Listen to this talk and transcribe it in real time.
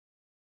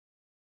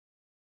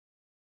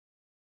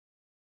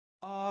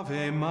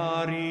Ave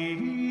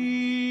Maria.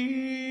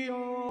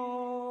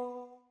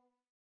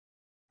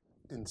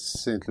 In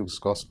St. Luke's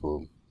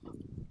Gospel,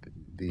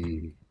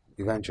 the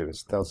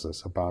evangelist tells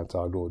us about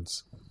our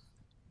Lord's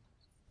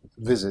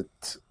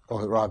visit,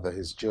 or rather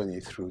his journey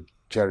through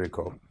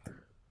Jericho.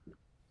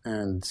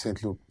 And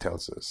St. Luke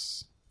tells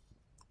us,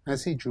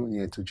 as he drew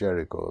near to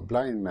Jericho, a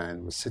blind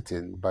man was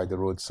sitting by the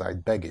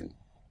roadside begging.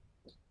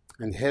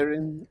 And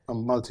hearing a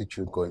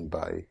multitude going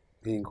by,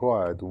 he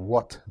inquired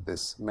what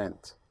this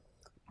meant.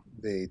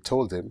 They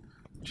told him,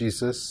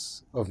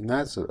 Jesus of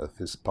Nazareth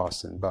is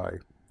passing by.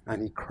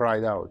 And he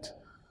cried out,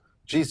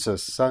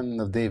 Jesus, Son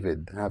of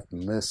David, have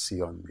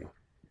mercy on me.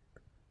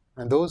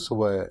 And those who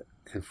were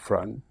in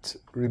front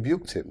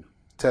rebuked him,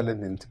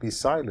 telling him to be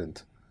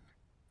silent.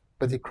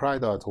 But he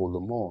cried out all the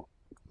more,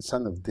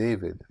 Son of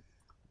David,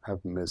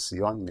 have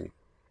mercy on me.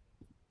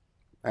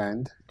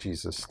 And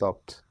Jesus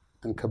stopped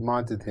and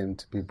commanded him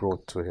to be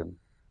brought to him.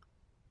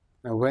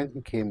 And when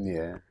he came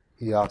near,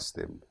 he asked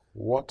him,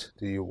 What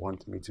do you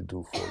want me to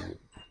do for you?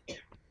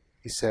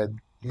 He said,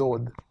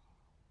 Lord,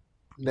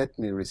 let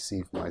me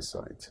receive my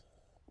sight.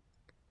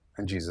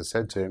 And Jesus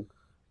said to him,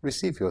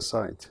 Receive your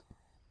sight.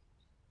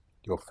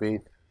 Your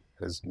faith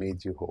has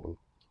made you whole.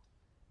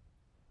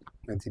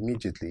 And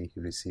immediately he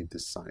received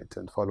his sight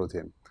and followed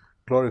him,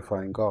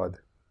 glorifying God.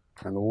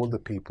 And all the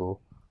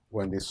people,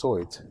 when they saw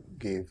it,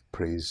 gave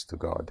praise to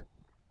God.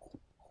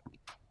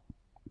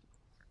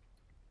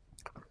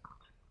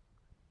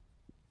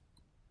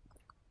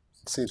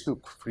 St.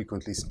 Luke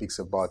frequently speaks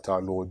about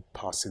our Lord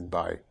passing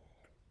by.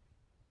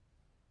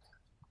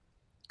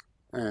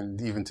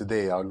 And even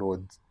today, our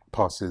Lord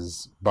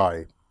passes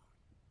by,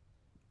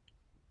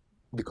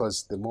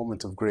 because the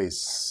moment of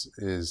grace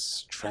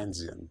is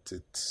transient.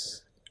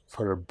 It's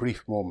for a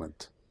brief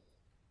moment.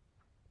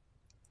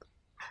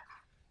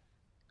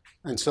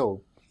 And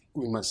so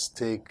we must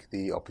take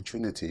the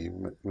opportunity,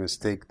 we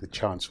must take the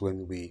chance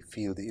when we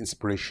feel the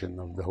inspiration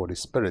of the Holy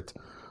Spirit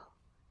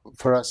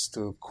for us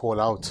to call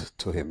out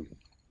to him.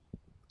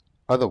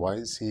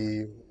 Otherwise,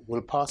 he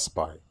will pass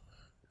by.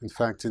 In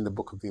fact, in the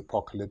book of the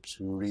Apocalypse,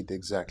 we read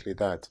exactly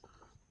that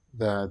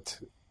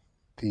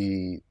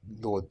the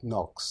Lord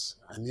knocks,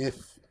 and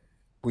if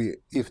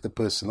the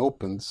person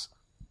opens,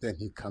 then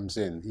he comes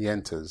in, he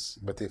enters,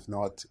 but if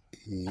not,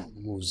 he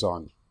moves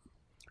on.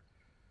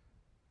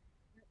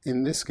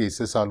 In this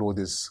case, as our Lord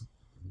is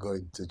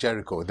going to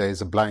Jericho, there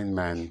is a blind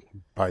man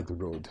by the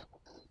road.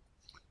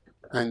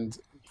 And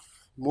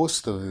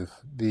most of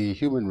the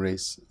human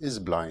race is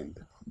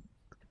blind,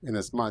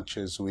 inasmuch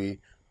as we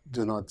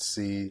do not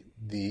see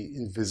the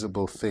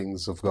invisible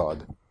things of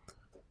God.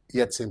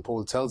 Yet St.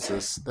 Paul tells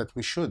us that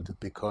we should,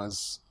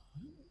 because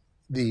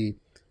the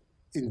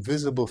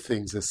invisible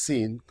things are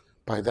seen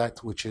by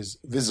that which is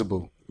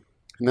visible.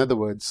 In other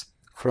words,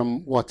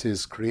 from what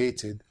is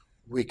created,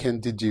 we can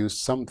deduce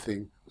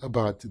something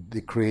about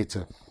the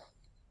Creator.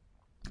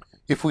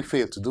 If we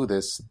fail to do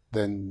this,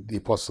 then the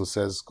Apostle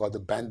says God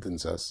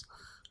abandons us,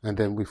 and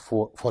then we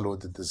follow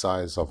the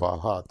desires of our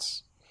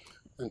hearts.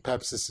 And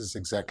perhaps this is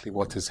exactly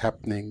what is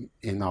happening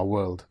in our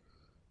world,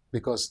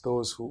 because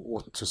those who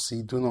ought to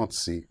see do not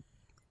see,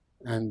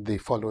 and they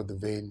follow the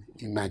vain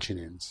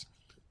imaginings.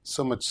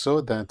 So much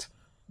so that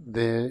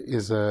there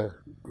is a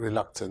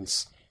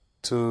reluctance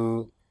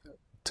to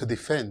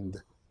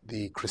defend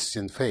the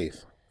Christian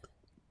faith.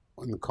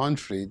 On the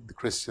contrary, the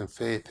Christian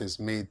faith is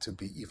made to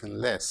be even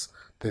less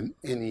than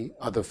any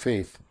other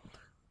faith.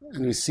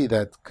 And we see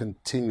that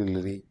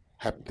continually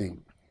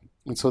happening.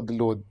 And so the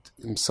Lord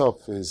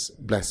himself is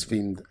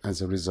blasphemed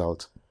as a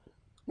result.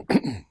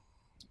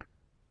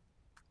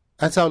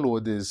 As our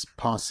Lord is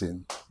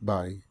passing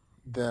by,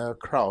 the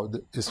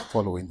crowd is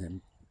following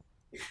him.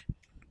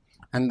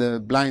 And the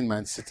blind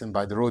man sitting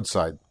by the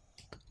roadside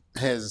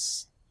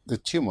has the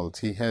tumult,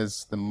 he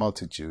has the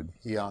multitude.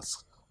 He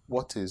asks,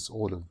 what is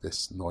all of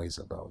this noise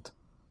about?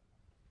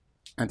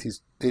 And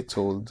they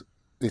told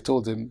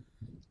him,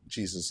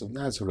 Jesus of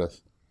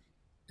Nazareth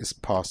is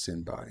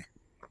passing by.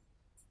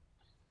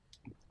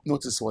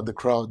 Notice what the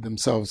crowd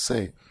themselves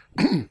say,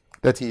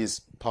 that he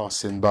is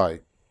passing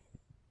by.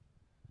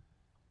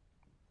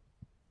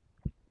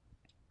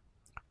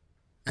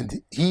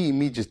 And he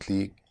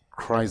immediately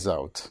cries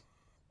out.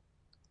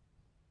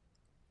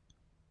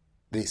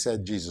 They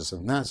said, Jesus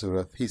of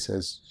Nazareth. He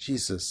says,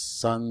 Jesus,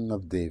 Son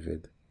of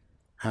David,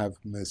 have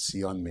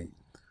mercy on me.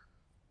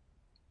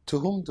 Of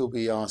whom do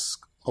we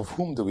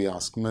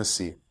ask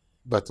mercy,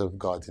 but of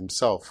God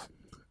himself?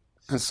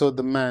 And so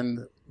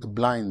the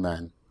blind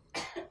man,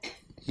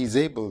 he's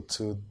able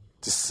to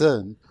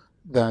discern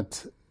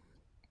that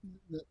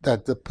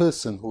the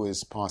person who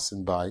is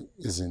passing by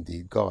is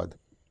indeed God.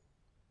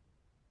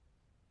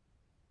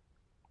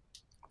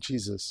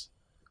 Jesus,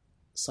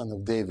 Son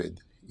of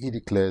David, he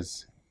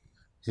declares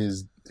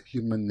his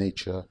human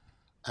nature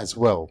as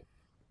well.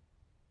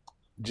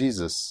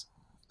 Jesus,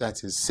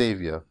 that is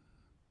Savior,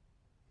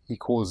 he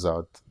calls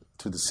out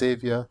to the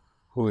Savior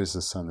who is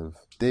the Son of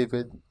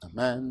David, a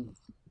man,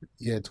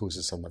 yet who is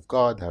the Son of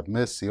God, have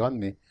mercy on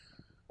me.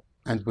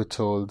 And we're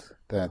told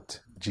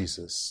that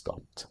Jesus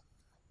stopped.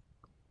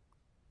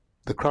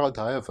 The crowd,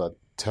 however,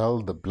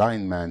 tell the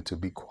blind man to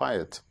be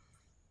quiet.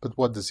 But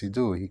what does he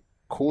do? He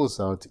calls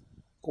out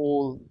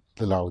all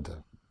the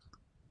louder.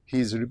 He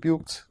is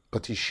rebuked,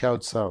 but he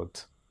shouts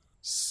out,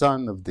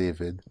 "Son of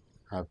David,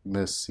 have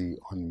mercy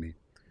on me."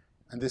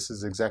 And this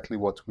is exactly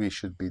what we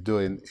should be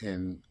doing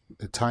in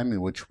the time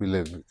in which we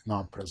live, in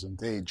our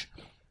present age,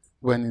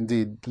 when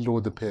indeed the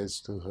Lord appears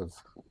to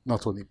have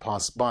not only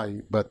passed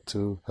by, but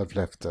to have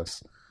left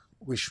us.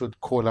 We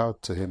should call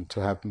out to him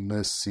to have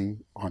mercy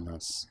on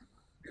us.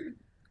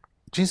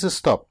 Jesus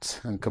stopped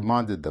and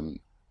commanded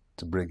them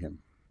to bring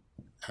him.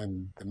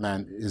 And the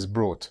man is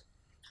brought.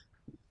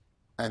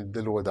 And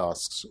the Lord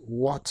asks,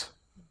 "What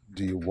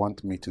do you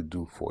want me to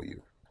do for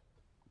you?"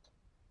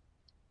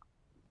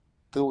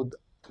 The Lord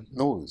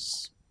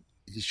knows.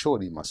 He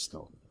surely must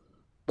know.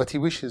 But he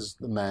wishes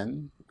the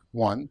man,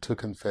 one, to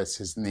confess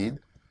his need,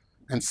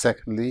 and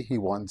secondly, he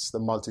wants the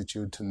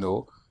multitude to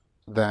know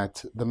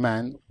that the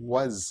man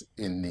was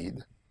in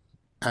need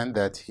and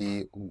that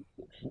he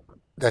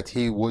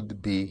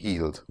would be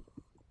healed.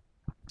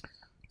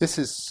 This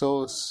is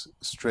so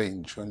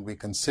strange when we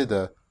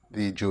consider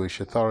the Jewish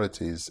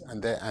authorities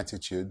and their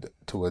attitude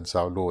towards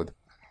our Lord.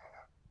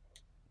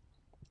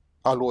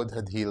 Our Lord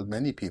had healed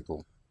many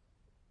people,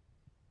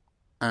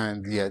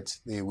 and yet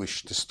they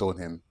wished to stone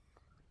him.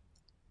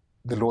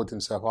 The Lord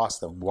himself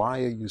asked them,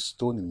 "Why are you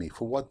stoning me?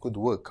 For what good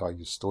work are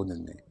you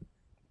stoning me?"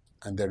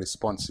 And their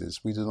response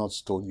is, "We do not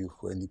stone you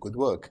for any good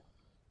work,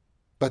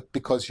 but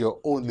because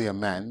you're only a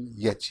man,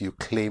 yet you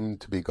claim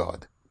to be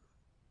God."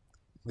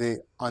 They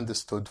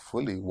understood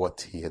fully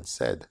what he had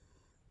said.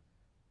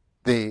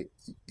 They,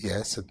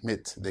 yes,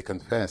 admit, they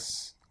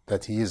confess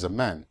that he is a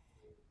man,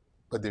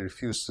 but they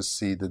refuse to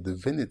see the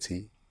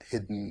divinity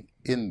hidden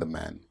in the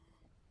man.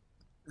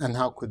 And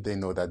how could they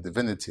know that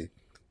divinity?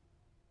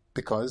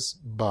 Because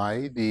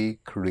by the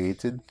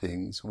created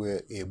things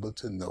we're able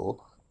to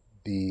know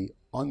the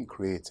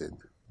uncreated.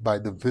 By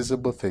the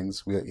visible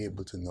things we are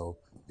able to know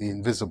the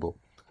invisible.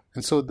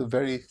 And so the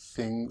very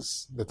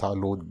things that our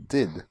Lord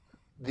did,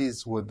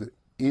 these would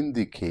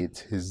indicate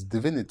his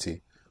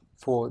divinity,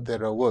 for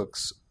there are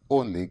works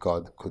only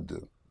God could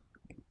do.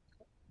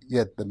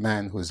 Yet the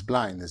man who is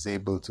blind is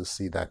able to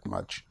see that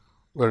much,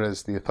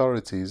 whereas the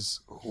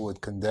authorities who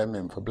would condemn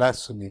him for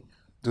blasphemy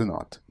do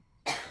not.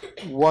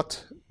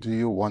 "What do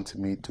you want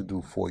me to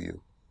do for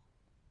you?"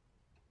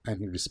 And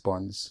he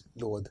responds,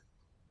 "Lord,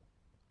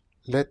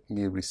 let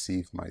me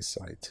receive my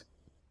sight."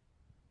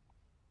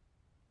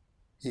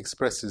 He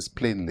expresses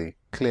plainly,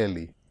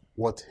 clearly,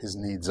 what his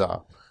needs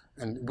are.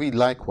 And we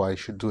likewise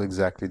should do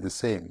exactly the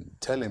same.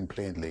 Tell him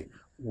plainly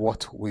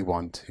what we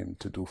want him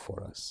to do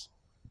for us.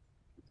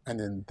 And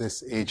in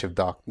this age of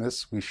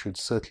darkness, we should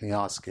certainly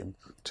ask him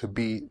to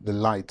be the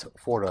light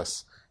for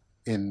us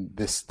in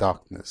this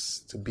darkness,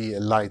 to be a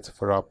light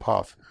for our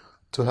path,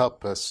 to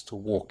help us to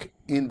walk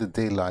in the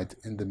daylight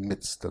in the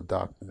midst of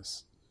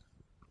darkness.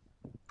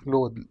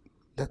 "Lord,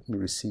 let me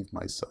receive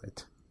my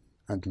sight."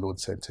 And the Lord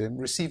said to him,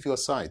 "Receive your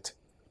sight."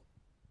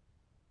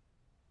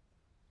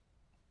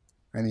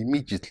 And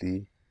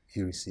immediately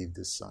he received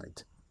his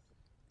sight.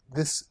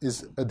 This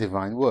is a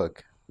divine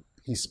work.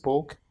 He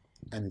spoke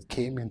and it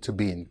came into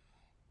being.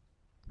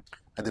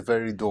 At the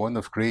very dawn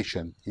of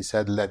creation, he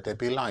said, "Let there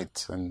be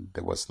light," and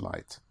there was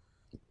light.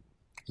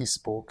 He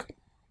spoke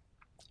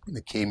and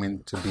it came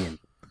into being.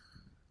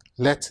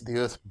 "Let the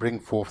earth bring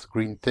forth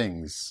green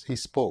things." He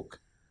spoke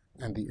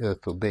and the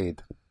earth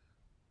obeyed.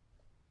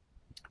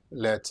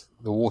 "Let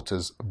the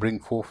waters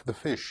bring forth the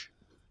fish."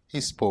 He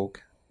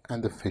spoke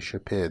and the fish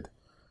appeared.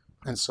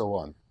 And so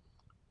on.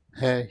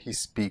 Here he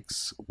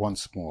speaks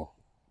once more,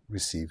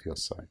 "Receive your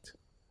sight."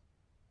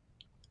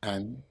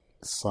 And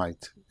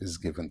sight is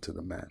given to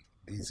the man.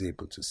 He's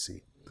able to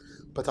see.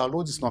 But our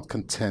Lord is not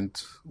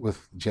content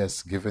with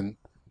just giving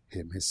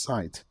him his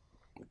sight.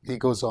 He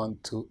goes on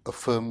to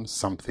affirm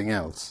something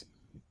else.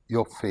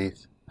 Your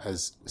faith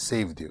has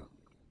saved you.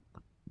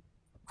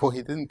 For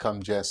he didn't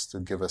come just to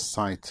give us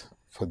sight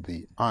for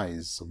the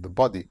eyes of the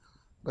body,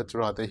 but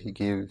rather he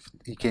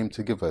came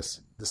to give us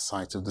the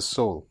sight of the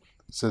soul,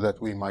 so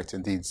that we might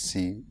indeed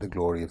see the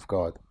glory of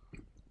God.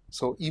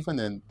 So even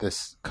in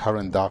this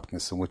current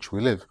darkness in which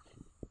we live,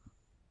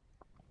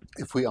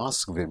 if we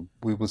ask of him,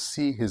 we will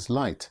see his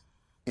light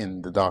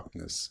in the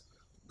darkness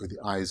with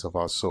the eyes of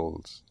our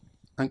souls.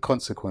 And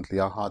consequently,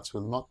 our hearts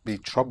will not be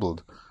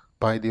troubled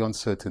by the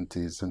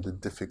uncertainties and the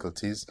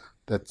difficulties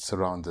that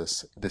surround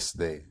us this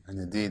day, and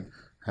indeed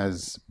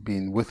has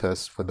been with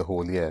us for the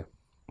whole year.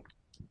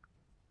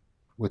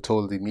 We're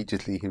told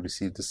immediately he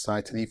received the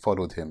sight and he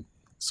followed him.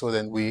 So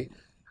then we,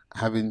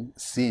 having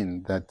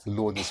seen that the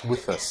Lord is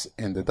with us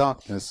in the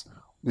darkness,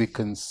 we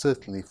can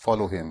certainly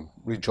follow him,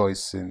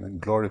 rejoicing and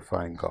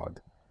glorifying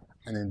God.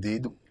 And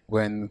indeed,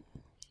 when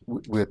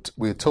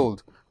we're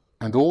told,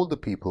 and all the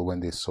people, when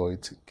they saw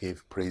it,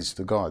 gave praise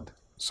to God.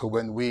 So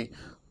when we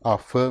are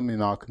firm in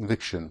our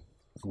conviction,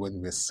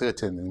 when we're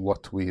certain in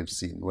what we have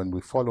seen, when we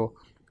follow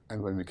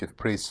and when we give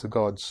praise to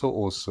God, so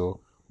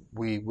also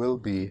we will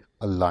be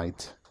a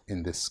light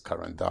in this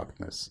current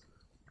darkness.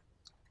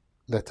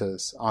 Let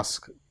us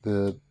ask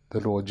the the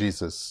Lord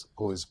Jesus,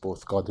 who is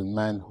both God and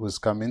man, who has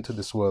come into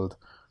this world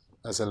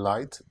as a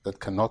light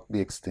that cannot be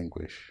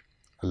extinguished,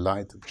 a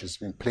light which has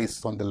been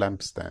placed on the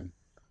lampstand.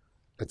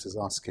 Let us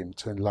ask him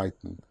to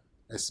enlighten,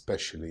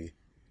 especially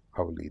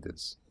our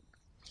leaders.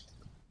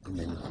 In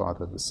the name of the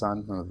Father, the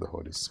Son, and of the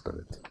Holy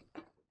Spirit.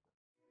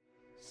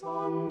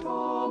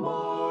 Santa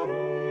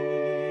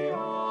Maria,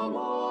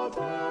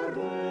 Mater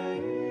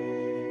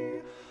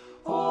Dei,